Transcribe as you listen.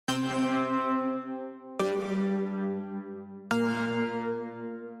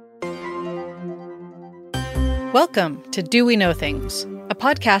Welcome to Do We Know Things, a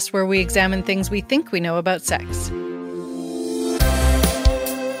podcast where we examine things we think we know about sex.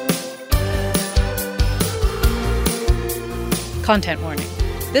 Content warning.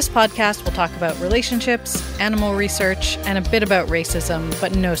 This podcast will talk about relationships, animal research, and a bit about racism,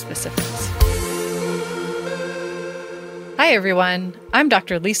 but no specifics. Hi everyone, I'm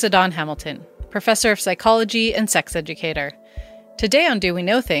Dr. Lisa Dawn Hamilton, professor of psychology and sex educator. Today on Do We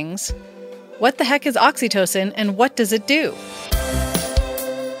Know Things, what the heck is oxytocin and what does it do?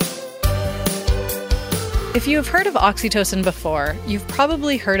 If you have heard of oxytocin before, you've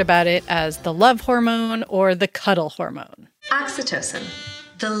probably heard about it as the love hormone or the cuddle hormone. Oxytocin,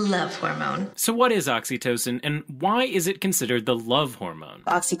 the love hormone. So what is oxytocin and why is it considered the love hormone?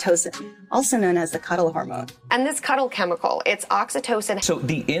 Oxytocin, also known as the cuddle hormone. And this cuddle chemical, it's oxytocin. So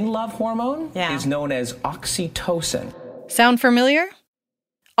the in-love hormone is known as oxytocin. Sound familiar?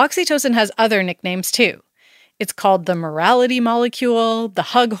 Oxytocin has other nicknames too. It's called the morality molecule, the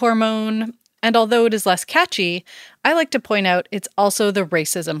hug hormone, and although it is less catchy, I like to point out it's also the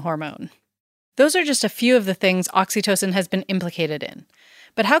racism hormone. Those are just a few of the things oxytocin has been implicated in.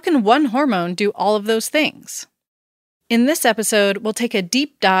 But how can one hormone do all of those things? In this episode, we'll take a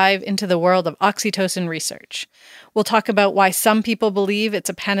deep dive into the world of oxytocin research. We'll talk about why some people believe it's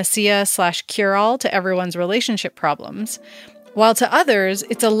a panacea/cure-all to everyone's relationship problems, while to others,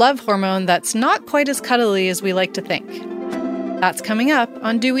 it's a love hormone that's not quite as cuddly as we like to think. That's coming up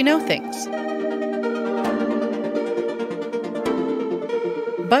on Do We Know Things?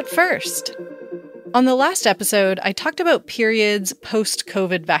 But first, on the last episode, I talked about periods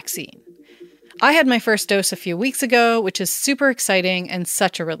post-COVID vaccine. I had my first dose a few weeks ago, which is super exciting and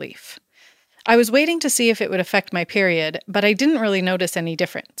such a relief. I was waiting to see if it would affect my period, but I didn't really notice any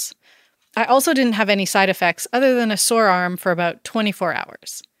difference. I also didn't have any side effects other than a sore arm for about 24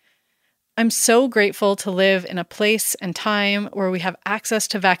 hours. I'm so grateful to live in a place and time where we have access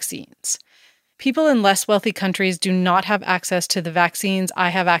to vaccines. People in less wealthy countries do not have access to the vaccines I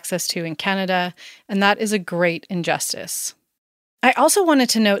have access to in Canada, and that is a great injustice. I also wanted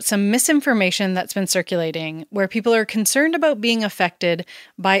to note some misinformation that's been circulating where people are concerned about being affected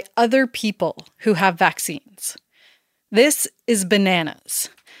by other people who have vaccines. This is bananas.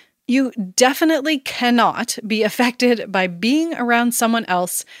 You definitely cannot be affected by being around someone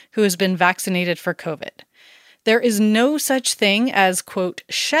else who has been vaccinated for COVID. There is no such thing as, quote,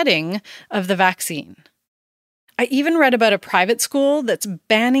 shedding of the vaccine. I even read about a private school that's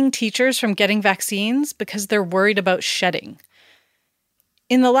banning teachers from getting vaccines because they're worried about shedding.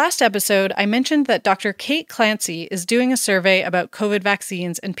 In the last episode, I mentioned that Dr. Kate Clancy is doing a survey about COVID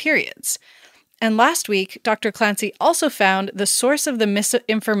vaccines and periods. And last week, Dr. Clancy also found the source of the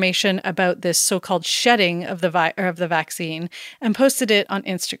misinformation about this so-called shedding of the vaccine and posted it on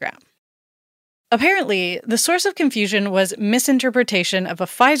Instagram. Apparently, the source of confusion was misinterpretation of a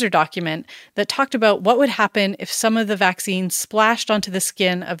Pfizer document that talked about what would happen if some of the vaccine splashed onto the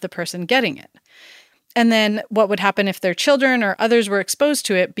skin of the person getting it. And then what would happen if their children or others were exposed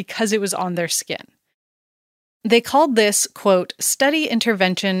to it because it was on their skin. They called this, quote, study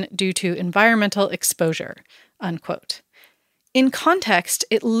intervention due to environmental exposure, unquote. In context,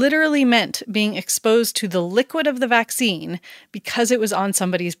 it literally meant being exposed to the liquid of the vaccine because it was on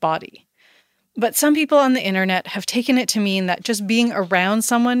somebody's body. But some people on the internet have taken it to mean that just being around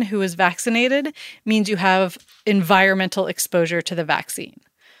someone who is vaccinated means you have environmental exposure to the vaccine.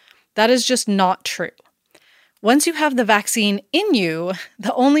 That is just not true. Once you have the vaccine in you,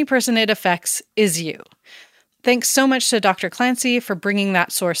 the only person it affects is you. Thanks so much to Dr. Clancy for bringing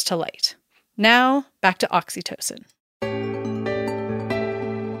that source to light. Now, back to oxytocin.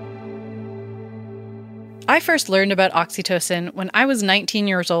 I first learned about oxytocin when I was 19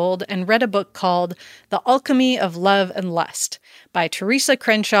 years old and read a book called The Alchemy of Love and Lust by Teresa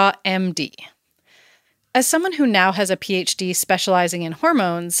Crenshaw, MD. As someone who now has a PhD specializing in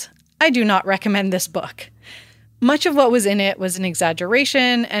hormones, I do not recommend this book. Much of what was in it was an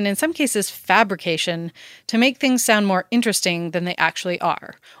exaggeration and in some cases fabrication to make things sound more interesting than they actually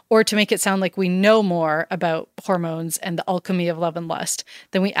are, or to make it sound like we know more about hormones and the alchemy of love and lust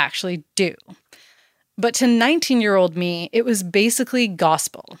than we actually do. But to 19-year-old me, it was basically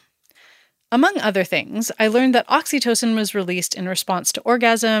gospel. Among other things, I learned that oxytocin was released in response to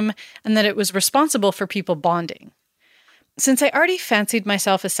orgasm and that it was responsible for people bonding. Since I already fancied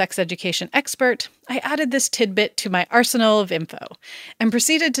myself a sex education expert, I added this tidbit to my arsenal of info and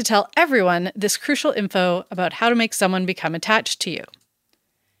proceeded to tell everyone this crucial info about how to make someone become attached to you.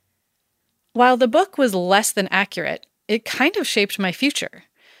 While the book was less than accurate, it kind of shaped my future.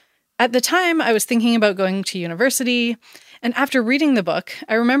 At the time, I was thinking about going to university, and after reading the book,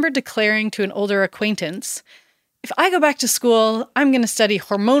 I remember declaring to an older acquaintance, If I go back to school, I'm going to study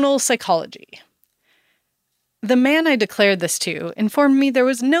hormonal psychology. The man I declared this to informed me there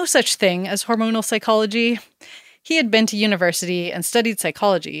was no such thing as hormonal psychology. He had been to university and studied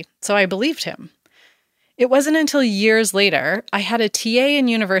psychology, so I believed him. It wasn't until years later I had a TA in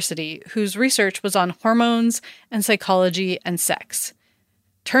university whose research was on hormones and psychology and sex.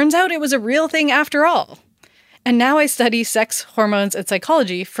 Turns out it was a real thing after all. And now I study sex, hormones, and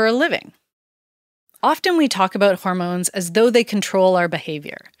psychology for a living. Often we talk about hormones as though they control our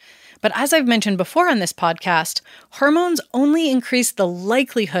behavior. But as I've mentioned before on this podcast, hormones only increase the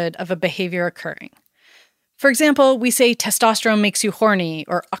likelihood of a behavior occurring. For example, we say testosterone makes you horny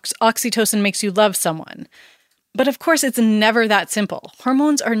or oxytocin makes you love someone. But of course, it's never that simple.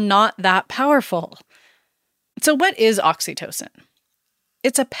 Hormones are not that powerful. So what is oxytocin?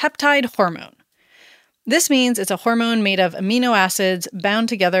 It's a peptide hormone. This means it's a hormone made of amino acids bound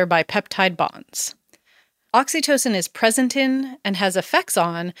together by peptide bonds. Oxytocin is present in and has effects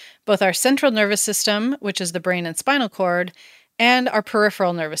on both our central nervous system, which is the brain and spinal cord, and our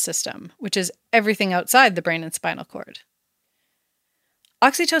peripheral nervous system, which is everything outside the brain and spinal cord.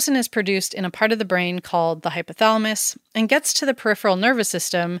 Oxytocin is produced in a part of the brain called the hypothalamus and gets to the peripheral nervous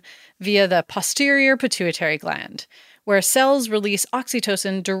system via the posterior pituitary gland, where cells release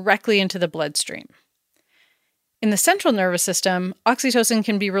oxytocin directly into the bloodstream. In the central nervous system, oxytocin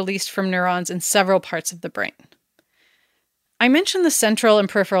can be released from neurons in several parts of the brain. I mention the central and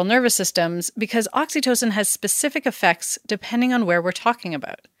peripheral nervous systems because oxytocin has specific effects depending on where we're talking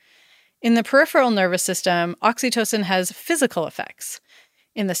about. In the peripheral nervous system, oxytocin has physical effects.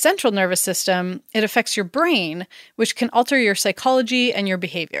 In the central nervous system, it affects your brain, which can alter your psychology and your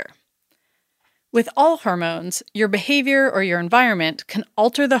behavior. With all hormones, your behavior or your environment can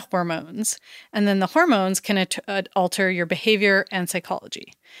alter the hormones, and then the hormones can alter your behavior and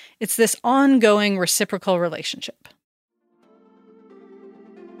psychology. It's this ongoing reciprocal relationship.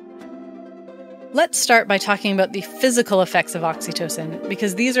 Let's start by talking about the physical effects of oxytocin,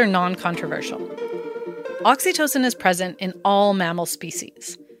 because these are non-controversial. Oxytocin is present in all mammal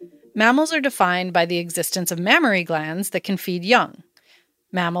species. Mammals are defined by the existence of mammary glands that can feed young.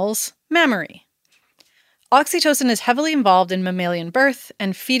 Mammals, mammary. Oxytocin is heavily involved in mammalian birth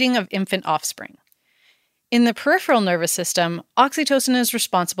and feeding of infant offspring. In the peripheral nervous system, oxytocin is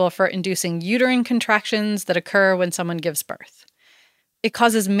responsible for inducing uterine contractions that occur when someone gives birth. It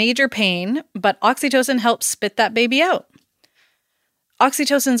causes major pain, but oxytocin helps spit that baby out.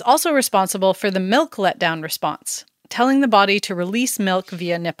 Oxytocin is also responsible for the milk letdown response, telling the body to release milk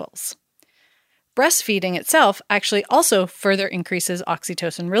via nipples. Breastfeeding itself actually also further increases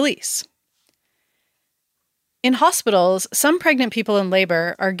oxytocin release. In hospitals, some pregnant people in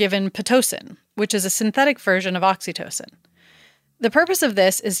labor are given Pitocin, which is a synthetic version of oxytocin. The purpose of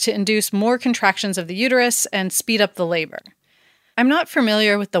this is to induce more contractions of the uterus and speed up the labor. I'm not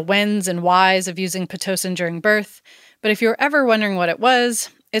familiar with the whens and whys of using Pitocin during birth, but if you're ever wondering what it was,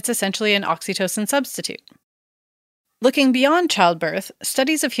 it's essentially an oxytocin substitute. Looking beyond childbirth,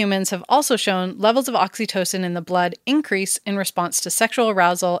 studies of humans have also shown levels of oxytocin in the blood increase in response to sexual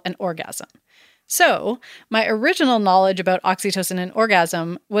arousal and orgasm. So, my original knowledge about oxytocin and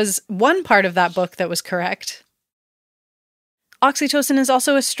orgasm was one part of that book that was correct. Oxytocin is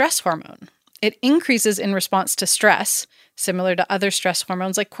also a stress hormone. It increases in response to stress, similar to other stress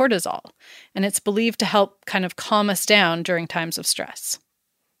hormones like cortisol, and it's believed to help kind of calm us down during times of stress.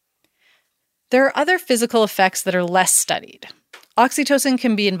 There are other physical effects that are less studied. Oxytocin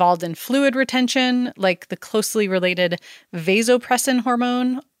can be involved in fluid retention, like the closely related vasopressin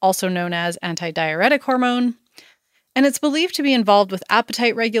hormone, also known as antidiuretic hormone, and it's believed to be involved with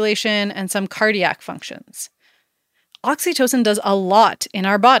appetite regulation and some cardiac functions. Oxytocin does a lot in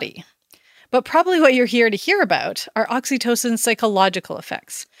our body. But probably what you're here to hear about are oxytocin's psychological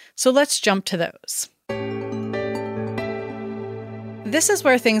effects, so let's jump to those. This is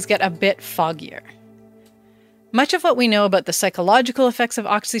where things get a bit foggier. Much of what we know about the psychological effects of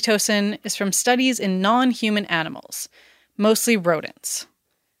oxytocin is from studies in non-human animals, mostly rodents.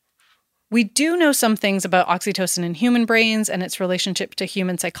 We do know some things about oxytocin in human brains and its relationship to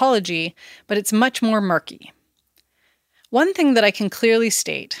human psychology, but it's much more murky. One thing that I can clearly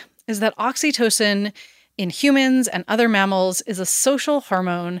state is that oxytocin in humans and other mammals is a social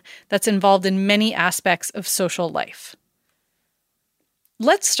hormone that's involved in many aspects of social life.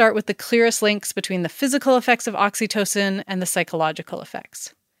 Let's start with the clearest links between the physical effects of oxytocin and the psychological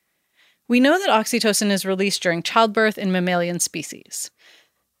effects. We know that oxytocin is released during childbirth in mammalian species.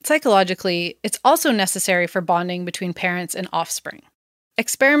 Psychologically, it's also necessary for bonding between parents and offspring.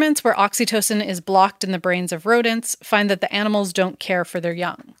 Experiments where oxytocin is blocked in the brains of rodents find that the animals don't care for their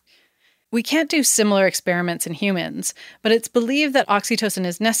young. We can't do similar experiments in humans, but it's believed that oxytocin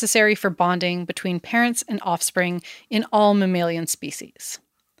is necessary for bonding between parents and offspring in all mammalian species.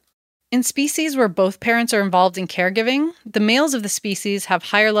 In species where both parents are involved in caregiving, the males of the species have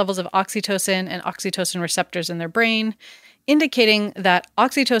higher levels of oxytocin and oxytocin receptors in their brain, indicating that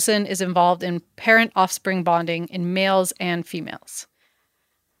oxytocin is involved in parent-offspring bonding in males and females.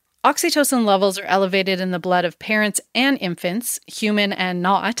 Oxytocin levels are elevated in the blood of parents and infants, human and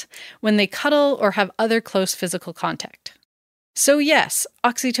not, when they cuddle or have other close physical contact. So yes,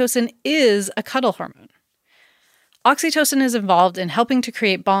 oxytocin is a cuddle hormone. Oxytocin is involved in helping to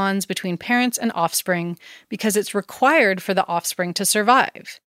create bonds between parents and offspring because it's required for the offspring to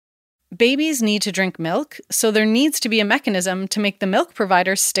survive. Babies need to drink milk, so there needs to be a mechanism to make the milk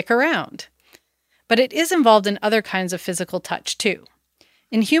providers stick around. But it is involved in other kinds of physical touch too.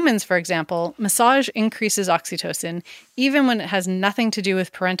 In humans, for example, massage increases oxytocin even when it has nothing to do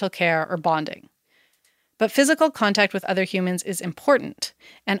with parental care or bonding. But physical contact with other humans is important,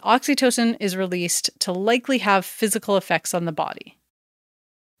 and oxytocin is released to likely have physical effects on the body.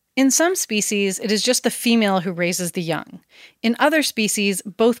 In some species, it is just the female who raises the young. In other species,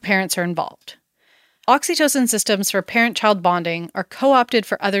 both parents are involved. Oxytocin systems for parent-child bonding are co-opted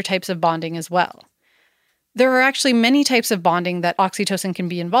for other types of bonding as well. There are actually many types of bonding that oxytocin can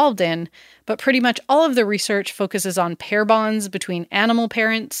be involved in, but pretty much all of the research focuses on pair bonds between animal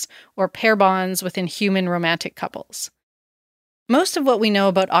parents or pair bonds within human romantic couples. Most of what we know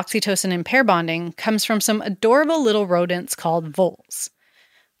about oxytocin and pair bonding comes from some adorable little rodents called voles.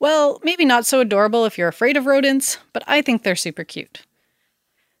 Well, maybe not so adorable if you're afraid of rodents, but I think they're super cute.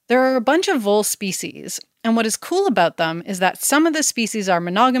 There are a bunch of vole species, and what is cool about them is that some of the species are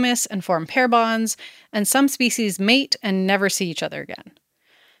monogamous and form pair bonds, and some species mate and never see each other again.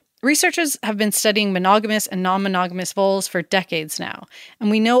 Researchers have been studying monogamous and non-monogamous voles for decades now, and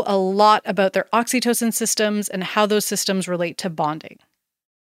we know a lot about their oxytocin systems and how those systems relate to bonding.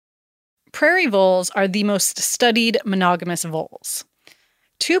 Prairie voles are the most studied monogamous voles.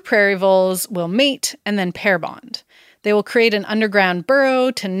 Two prairie voles will mate and then pair bond. They will create an underground burrow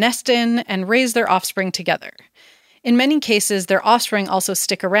to nest in and raise their offspring together. In many cases, their offspring also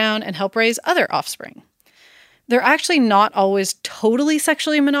stick around and help raise other offspring. They're actually not always totally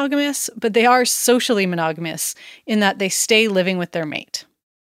sexually monogamous, but they are socially monogamous in that they stay living with their mate.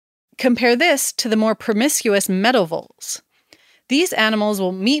 Compare this to the more promiscuous meadow voles. These animals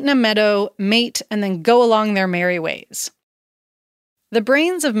will meet in a meadow, mate, and then go along their merry ways. The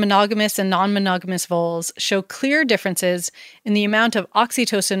brains of monogamous and non-monogamous voles show clear differences in the amount of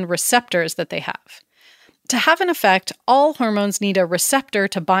oxytocin receptors that they have. To have an effect, all hormones need a receptor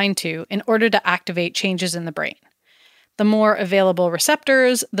to bind to in order to activate changes in the brain. The more available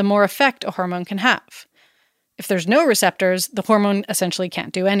receptors, the more effect a hormone can have. If there's no receptors, the hormone essentially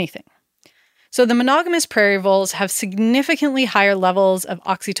can't do anything. So the monogamous prairie voles have significantly higher levels of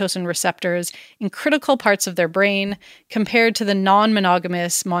oxytocin receptors in critical parts of their brain compared to the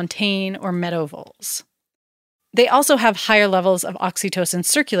non-monogamous montane or meadow voles. They also have higher levels of oxytocin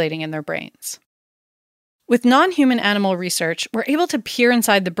circulating in their brains. With non-human animal research, we're able to peer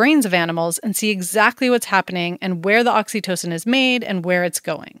inside the brains of animals and see exactly what's happening and where the oxytocin is made and where it's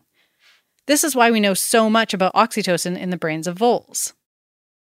going. This is why we know so much about oxytocin in the brains of voles.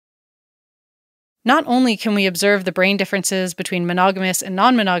 Not only can we observe the brain differences between monogamous and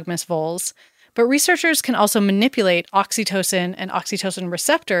non-monogamous voles, but researchers can also manipulate oxytocin and oxytocin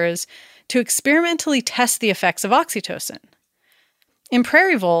receptors to experimentally test the effects of oxytocin. In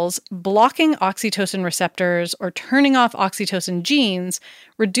prairie voles, blocking oxytocin receptors or turning off oxytocin genes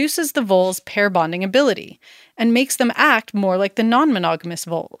reduces the voles' pair bonding ability and makes them act more like the non-monogamous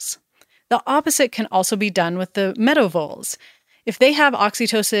voles. The opposite can also be done with the meadow voles. If they have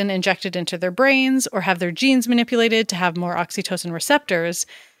oxytocin injected into their brains or have their genes manipulated to have more oxytocin receptors,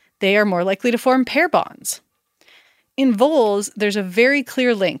 they are more likely to form pair bonds. In voles, there's a very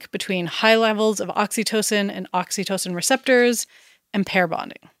clear link between high levels of oxytocin and oxytocin receptors and pair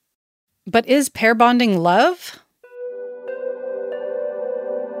bonding. But is pair bonding love?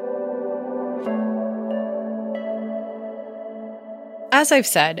 As I've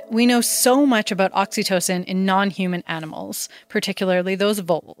said, we know so much about oxytocin in non-human animals, particularly those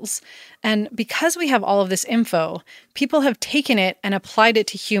voles. And because we have all of this info, people have taken it and applied it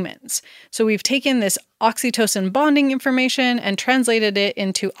to humans. So we've taken this oxytocin bonding information and translated it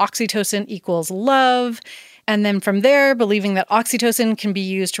into oxytocin equals love. And then from there, believing that oxytocin can be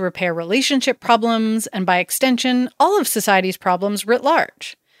used to repair relationship problems and by extension, all of society's problems writ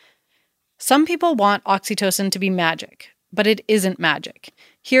large. Some people want oxytocin to be magic. But it isn't magic.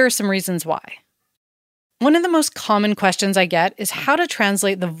 Here are some reasons why. One of the most common questions I get is how to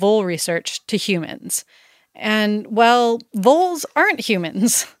translate the vole research to humans. And, well, voles aren't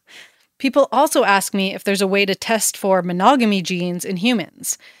humans. People also ask me if there's a way to test for monogamy genes in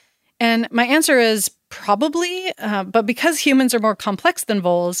humans. And my answer is probably, but because humans are more complex than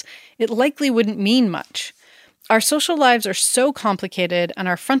voles, it likely wouldn't mean much. Our social lives are so complicated and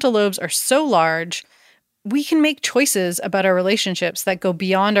our frontal lobes are so large, we can make choices about our relationships that go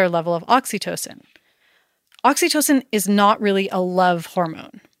beyond our level of oxytocin. Oxytocin is not really a love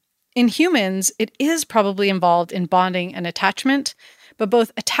hormone. In humans, it is probably involved in bonding and attachment, but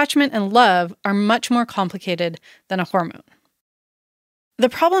both attachment and love are much more complicated than a hormone. The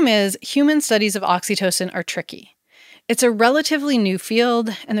problem is, human studies of oxytocin are tricky. It's a relatively new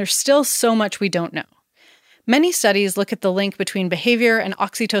field, and there's still so much we don't know. Many studies look at the link between behavior and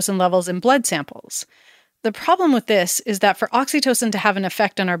oxytocin levels in blood samples. The problem with this is that for oxytocin to have an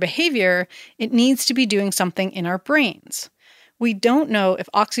effect on our behavior, it needs to be doing something in our brains. We don't know if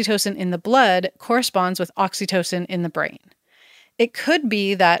oxytocin in the blood corresponds with oxytocin in the brain. It could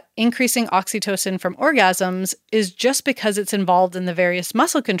be that increasing oxytocin from orgasms is just because it's involved in the various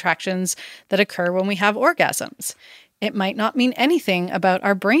muscle contractions that occur when we have orgasms. It might not mean anything about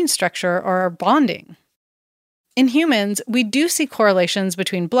our brain structure or our bonding. In humans, we do see correlations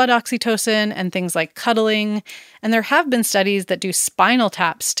between blood oxytocin and things like cuddling, and there have been studies that do spinal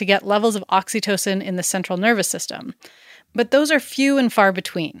taps to get levels of oxytocin in the central nervous system. But those are few and far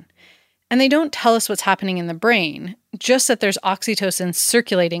between. And they don't tell us what's happening in the brain, just that there's oxytocin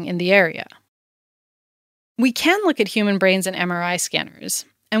circulating in the area. We can look at human brains in MRI scanners,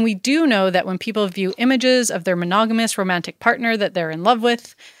 and we do know that when people view images of their monogamous romantic partner that they're in love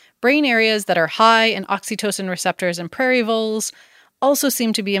with, brain areas that are high in oxytocin receptors in prairie voles also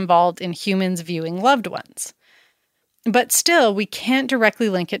seem to be involved in humans viewing loved ones. But still, we can't directly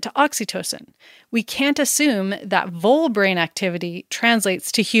link it to oxytocin. We can't assume that vole brain activity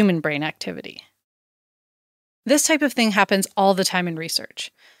translates to human brain activity. This type of thing happens all the time in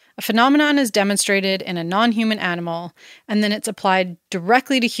research. A phenomenon is demonstrated in a non-human animal, and then it's applied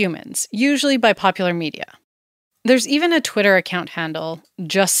directly to humans, usually by popular media. There's even a Twitter account handle,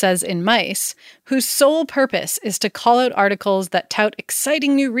 Just Says in Mice, whose sole purpose is to call out articles that tout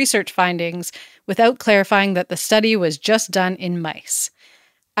exciting new research findings without clarifying that the study was just done in mice.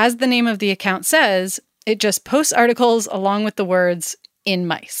 As the name of the account says, it just posts articles along with the words, in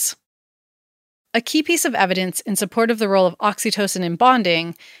mice. A key piece of evidence in support of the role of oxytocin in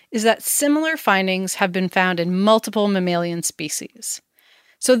bonding is that similar findings have been found in multiple mammalian species.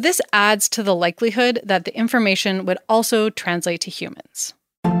 So this adds to the likelihood that the information would also translate to humans.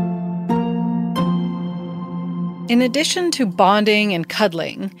 In addition to bonding and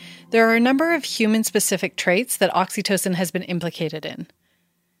cuddling, there are a number of human-specific traits that oxytocin has been implicated in.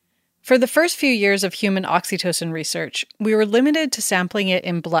 For the first few years of human oxytocin research, we were limited to sampling it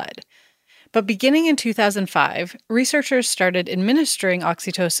in blood. But beginning in 2005, researchers started administering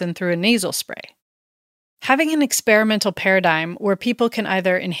oxytocin through a nasal spray. Having an experimental paradigm where people can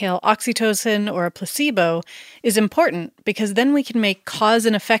either inhale oxytocin or a placebo is important because then we can make cause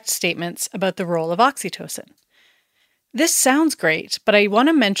and effect statements about the role of oxytocin. This sounds great, but I want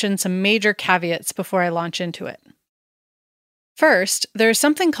to mention some major caveats before I launch into it. First, there's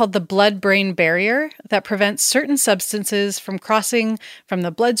something called the blood-brain barrier that prevents certain substances from crossing from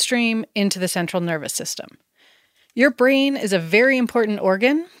the bloodstream into the central nervous system. Your brain is a very important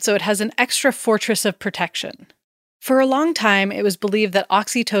organ, so it has an extra fortress of protection. For a long time, it was believed that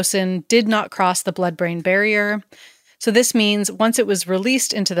oxytocin did not cross the blood-brain barrier. So this means once it was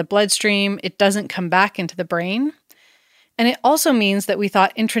released into the bloodstream, it doesn't come back into the brain. And it also means that we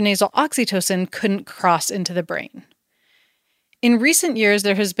thought intranasal oxytocin couldn't cross into the brain. In recent years,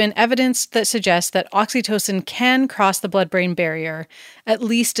 there has been evidence that suggests that oxytocin can cross the blood-brain barrier, at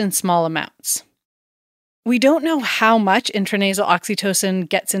least in small amounts. We don't know how much intranasal oxytocin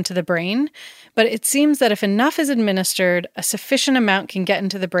gets into the brain, but it seems that if enough is administered, a sufficient amount can get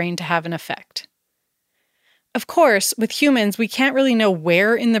into the brain to have an effect. Of course, with humans, we can't really know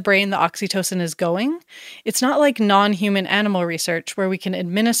where in the brain the oxytocin is going. It's not like non-human animal research where we can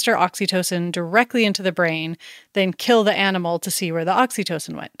administer oxytocin directly into the brain, then kill the animal to see where the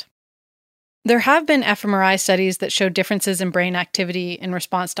oxytocin went. There have been fMRI studies that show differences in brain activity in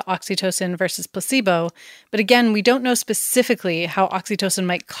response to oxytocin versus placebo, but again, we don't know specifically how oxytocin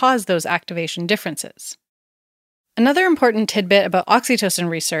might cause those activation differences. Another important tidbit about oxytocin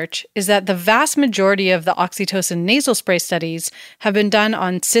research is that the vast majority of the oxytocin nasal spray studies have been done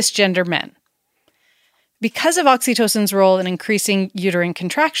on cisgender men. Because of oxytocin's role in increasing uterine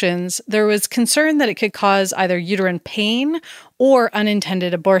contractions, there was concern that it could cause either uterine pain or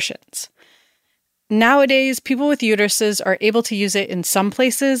unintended abortions. Nowadays, people with uteruses are able to use it in some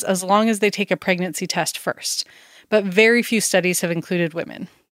places as long as they take a pregnancy test first, but very few studies have included women.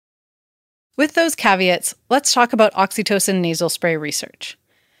 With those caveats, let's talk about oxytocin nasal spray research.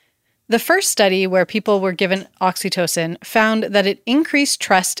 The first study where people were given oxytocin found that it increased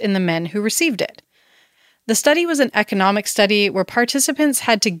trust in the men who received it. The study was an economic study where participants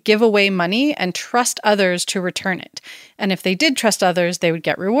had to give away money and trust others to return it, and if they did trust others, they would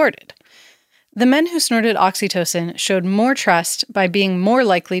get rewarded. The men who snorted oxytocin showed more trust by being more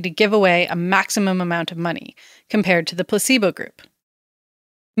likely to give away a maximum amount of money compared to the placebo group.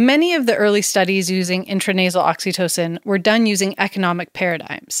 Many of the early studies using intranasal oxytocin were done using economic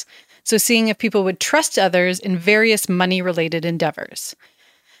paradigms, so seeing if people would trust others in various money-related endeavors.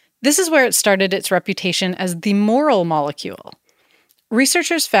 This is where it started its reputation as the moral molecule.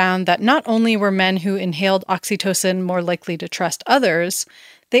 Researchers found that not only were men who inhaled oxytocin more likely to trust others,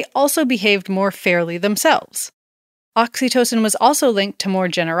 they also behaved more fairly themselves. Oxytocin was also linked to more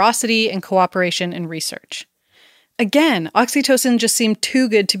generosity and cooperation in research. Again, oxytocin just seemed too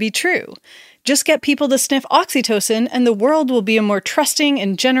good to be true. Just get people to sniff oxytocin and the world will be a more trusting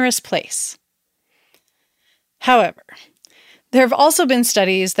and generous place. However, there have also been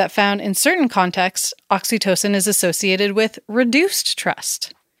studies that found in certain contexts, oxytocin is associated with reduced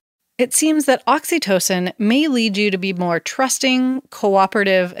trust. It seems that oxytocin may lead you to be more trusting,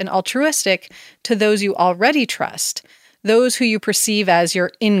 cooperative, and altruistic to those you already trust, those who you perceive as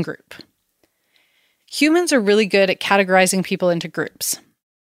your in-group. Humans are really good at categorizing people into groups.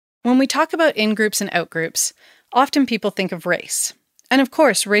 When we talk about in-groups and out-groups, often people think of race. And of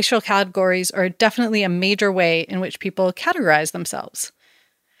course, racial categories are definitely a major way in which people categorize themselves.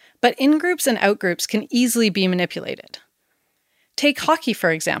 But in-groups and out-groups can easily be manipulated. Take hockey,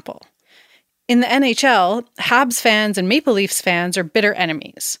 for example. In the NHL, Habs fans and Maple Leafs fans are bitter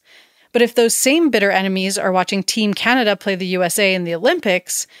enemies. But if those same bitter enemies are watching Team Canada play the USA in the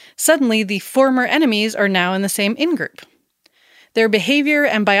Olympics, suddenly the former enemies are now in the same in-group. Their behavior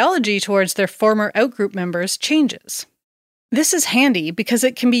and biology towards their former out-group members changes. This is handy because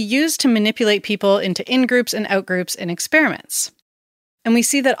it can be used to manipulate people into in-groups and out-groups in experiments. And we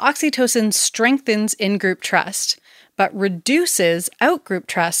see that oxytocin strengthens in-group trust, but reduces out-group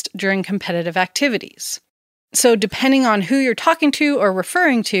trust during competitive activities. So depending on who you're talking to or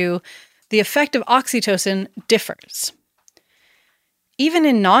referring to, the effect of oxytocin differs. Even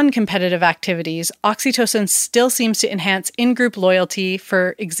in non-competitive activities, oxytocin still seems to enhance in-group loyalty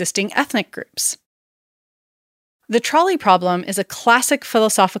for existing ethnic groups. The trolley problem is a classic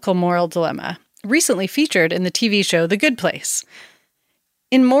philosophical moral dilemma, recently featured in the TV show The Good Place.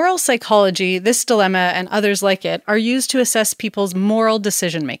 In moral psychology, this dilemma and others like it are used to assess people's moral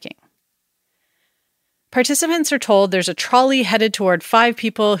decision-making. Participants are told there's a trolley headed toward 5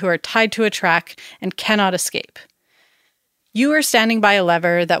 people who are tied to a track and cannot escape. You are standing by a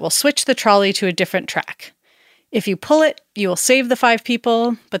lever that will switch the trolley to a different track. If you pull it, you will save the 5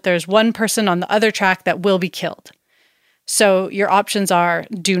 people, but there's one person on the other track that will be killed. So your options are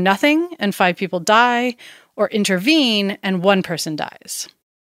do nothing and 5 people die, or intervene and 1 person dies.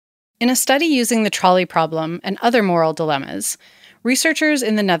 In a study using the trolley problem and other moral dilemmas, researchers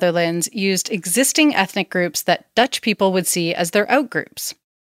in the Netherlands used existing ethnic groups that Dutch people would see as their outgroups.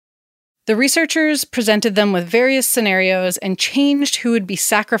 The researchers presented them with various scenarios and changed who would be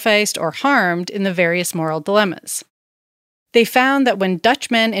sacrificed or harmed in the various moral dilemmas. They found that when Dutch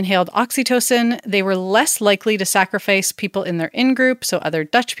men inhaled oxytocin, they were less likely to sacrifice people in their in-group, so other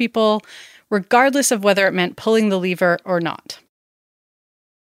Dutch people, regardless of whether it meant pulling the lever or not.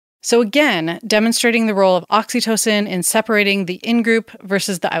 So again, demonstrating the role of oxytocin in separating the in-group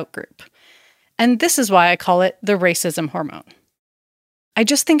versus the out-group. And this is why I call it the racism hormone. I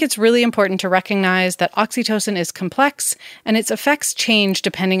just think it's really important to recognize that oxytocin is complex and its effects change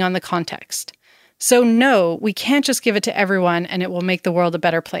depending on the context. So no, we can't just give it to everyone and it will make the world a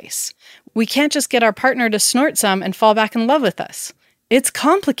better place. We can't just get our partner to snort some and fall back in love with us. It's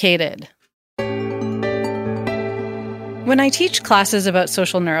complicated. When I teach classes about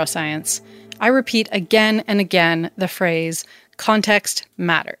social neuroscience, I repeat again and again the phrase, context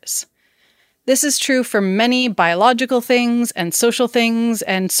matters. This is true for many biological things and social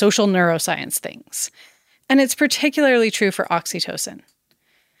neuroscience things. And it's particularly true for oxytocin.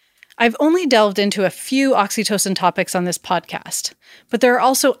 I've only delved into a few oxytocin topics on this podcast, but there are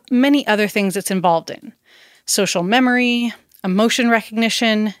also many other things it's involved in. Social memory, emotion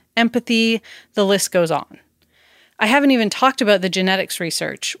recognition, empathy, the list goes on. I haven't even talked about the genetics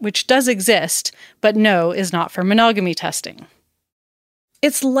research, which does exist, but no, is not for monogamy testing.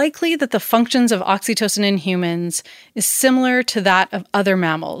 It's likely that the functions of oxytocin in humans is similar to that of other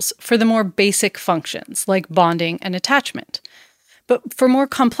mammals for the more basic functions, like bonding and attachment. But for more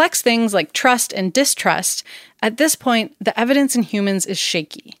complex things like trust and distrust, at this point, the evidence in humans is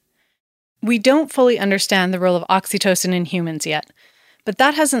shaky. We don't fully understand the role of oxytocin in humans yet, but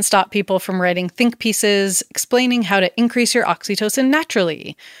that hasn't stopped people from writing think pieces explaining how to increase your oxytocin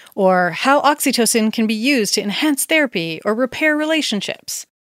naturally, or how oxytocin can be used to enhance therapy or repair relationships.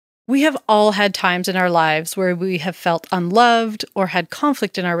 We have all had times in our lives where we have felt unloved or had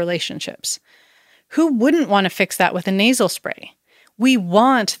conflict in our relationships. Who wouldn't want to fix that with a nasal spray? We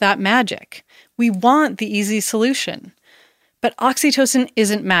want that magic. We want the easy solution. But oxytocin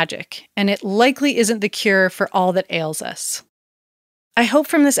isn't magic, and it likely isn't the cure for all that ails us. I hope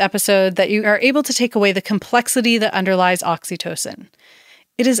from this episode that you are able to take away the complexity that underlies oxytocin.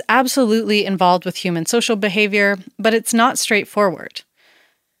 It is absolutely involved with human social behavior, but it's not straightforward.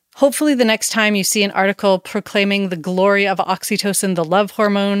 Hopefully the next time you see an article proclaiming the glory of oxytocin, the love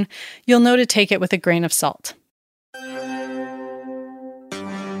hormone, you'll know to take it with a grain of salt.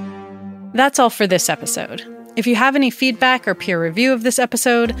 That's all for this episode. If you have any feedback or peer review of this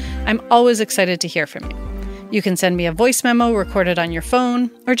episode, I'm always excited to hear from you. You can send me a voice memo recorded on your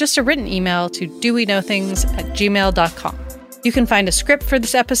phone, or just a written email to doweknowthings@gmail.com. You can find a script for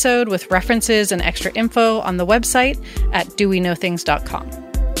this episode with references and extra info on the website at doweknowthings.com.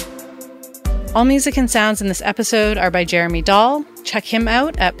 All music and sounds in this episode are by Jeremy Dahl. Check him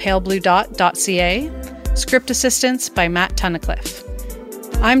out at palebluedot.ca. Script assistance by Matt Tunnicliffe.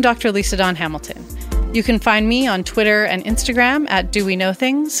 I'm Dr. Lisa Dawn Hamilton. You can find me on Twitter and Instagram at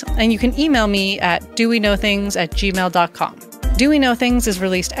doweknowthings, and you can email me at doweknowthings@gmail.com. Do We Know Things is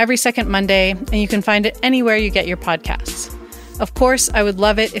released every second Monday, and you can find it anywhere you get your podcasts. Of course, I would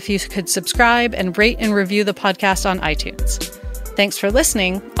love it if you could subscribe and rate and review the podcast on iTunes. Thanks for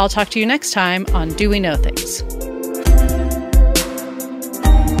listening. I'll talk to you next time on Do We Know Things.